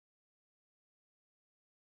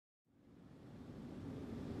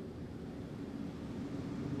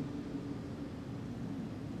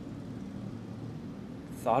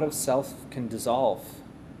thought of self can dissolve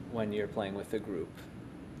when you're playing with a group.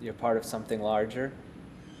 You're part of something larger.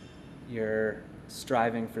 You're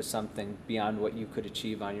striving for something beyond what you could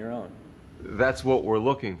achieve on your own. That's what we're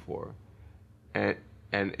looking for. And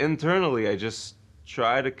internally, I just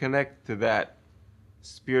try to connect to that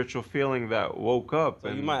spiritual feeling that woke up. So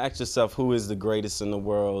you might ask yourself, who is the greatest in the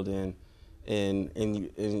world? And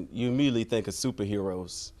you immediately think of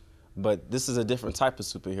superheroes. But this is a different type of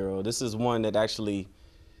superhero. This is one that actually,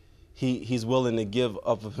 he's willing to give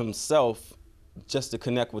of himself just to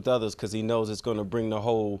connect with others because he knows it's going to bring the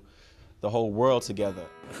whole world together.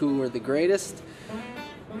 Who are the greatest?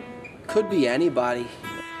 Could be anybody.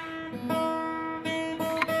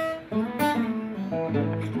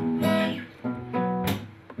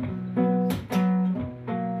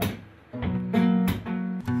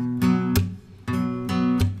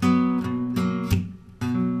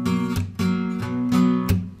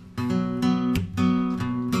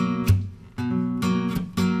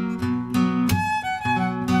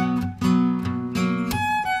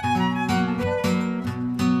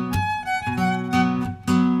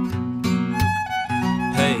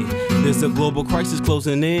 There's a global crisis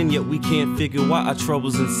closing in, yet we can't figure why our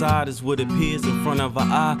troubles inside is what appears in front of our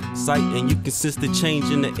eyesight. And you can sense the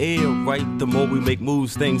change in the air, right? The more we make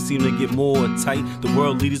moves, things seem to get more tight. The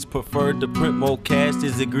world leaders prefer to print more cash.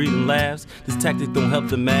 There's a greed and laughs. This tactic don't help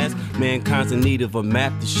the mass. Mankind's in need of a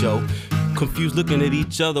map to show. Confused looking at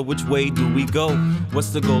each other, which way do we go? What's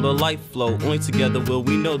the goal of life flow? Only together will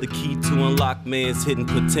we know the key to unlock man's hidden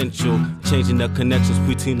potential. Changing the connections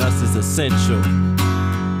between us is essential.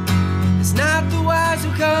 It's not the wise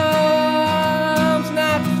who comes,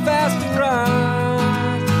 not the fast who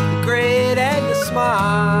runs, the great and the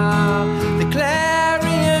small, the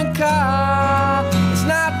clarion call. It's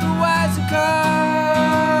not the wise who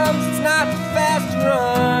comes, it's not the fast who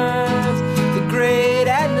runs, the great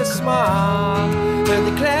and the small, but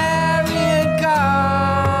the clarion call.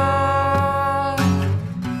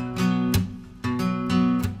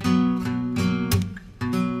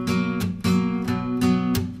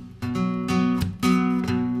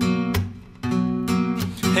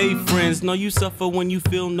 Hey friends, know you suffer when you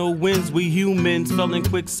feel no winds. We humans fell in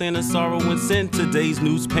quicksand of sorrow and sin. Today's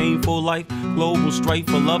news, painful life, global strife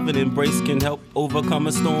for love and embrace can help overcome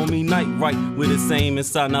a stormy night. Right, we're the same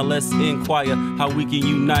inside, now let's inquire how we can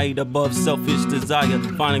unite above selfish desire.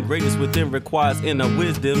 Finding greatness within requires inner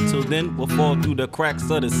wisdom. Till then, we'll fall through the cracks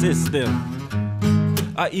of the system.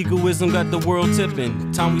 Our egoism got the world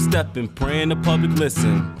tipping. Time we steppin', praying the public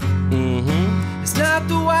listen. It's not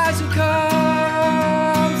the wise who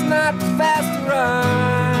comes, not the fast who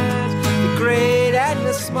runs, the great and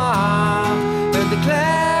the small, but the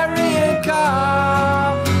clarion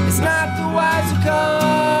call. It's not the wise who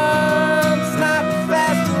comes, it's not the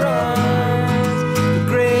fast who runs, the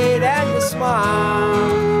great and the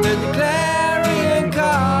small, but the clarion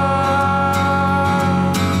call.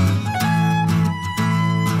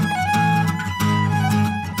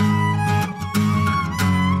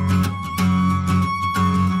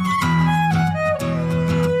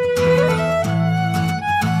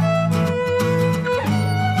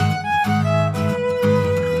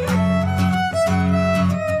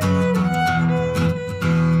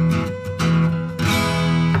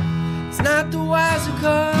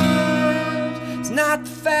 It's not the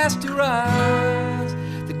fast who runs,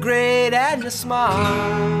 the great and the small,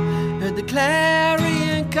 heard the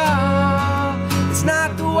clarion call. It's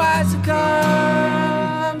not the wise who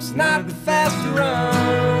comes, it's not the fast who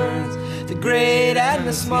runs, the great and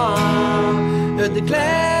the small, heard the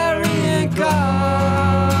clarion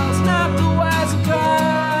call. It's not the wise who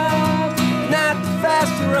comes, not the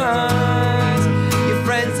fast who runs, your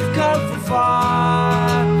friends have come from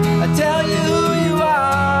far. I tell you who you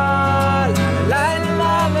are. La la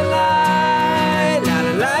la la la la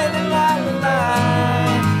la la la la la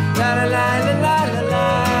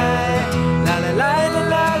la la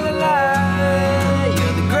la la la.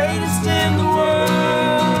 You're the greatest in the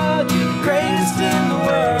world. You're the greatest in the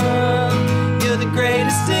world. You're the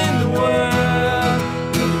greatest in the world.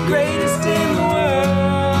 You're the greatest in the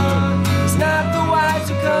world. It's not the wise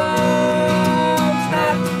who comes,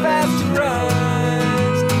 not the fast who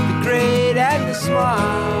runs, the great and the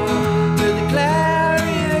small.